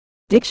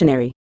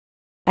Dictionary.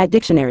 At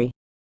dictionary.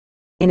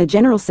 In a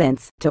general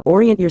sense, to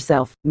orient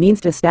yourself means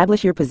to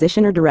establish your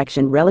position or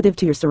direction relative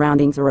to your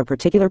surroundings or a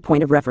particular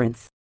point of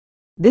reference.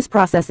 This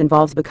process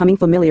involves becoming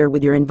familiar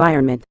with your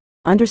environment,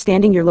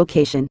 understanding your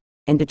location,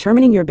 and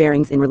determining your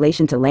bearings in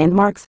relation to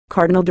landmarks,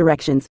 cardinal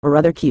directions, or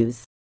other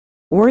cues.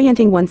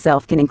 Orienting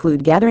oneself can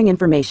include gathering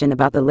information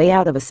about the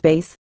layout of a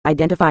space,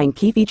 identifying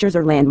key features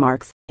or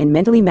landmarks, and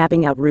mentally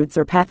mapping out routes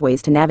or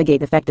pathways to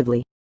navigate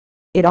effectively.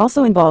 It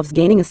also involves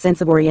gaining a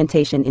sense of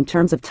orientation in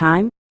terms of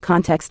time,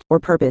 context, or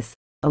purpose,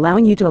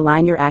 allowing you to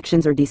align your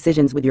actions or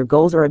decisions with your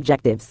goals or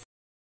objectives.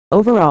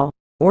 Overall,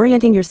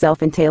 orienting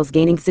yourself entails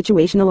gaining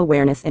situational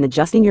awareness and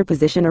adjusting your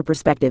position or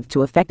perspective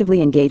to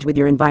effectively engage with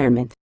your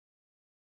environment.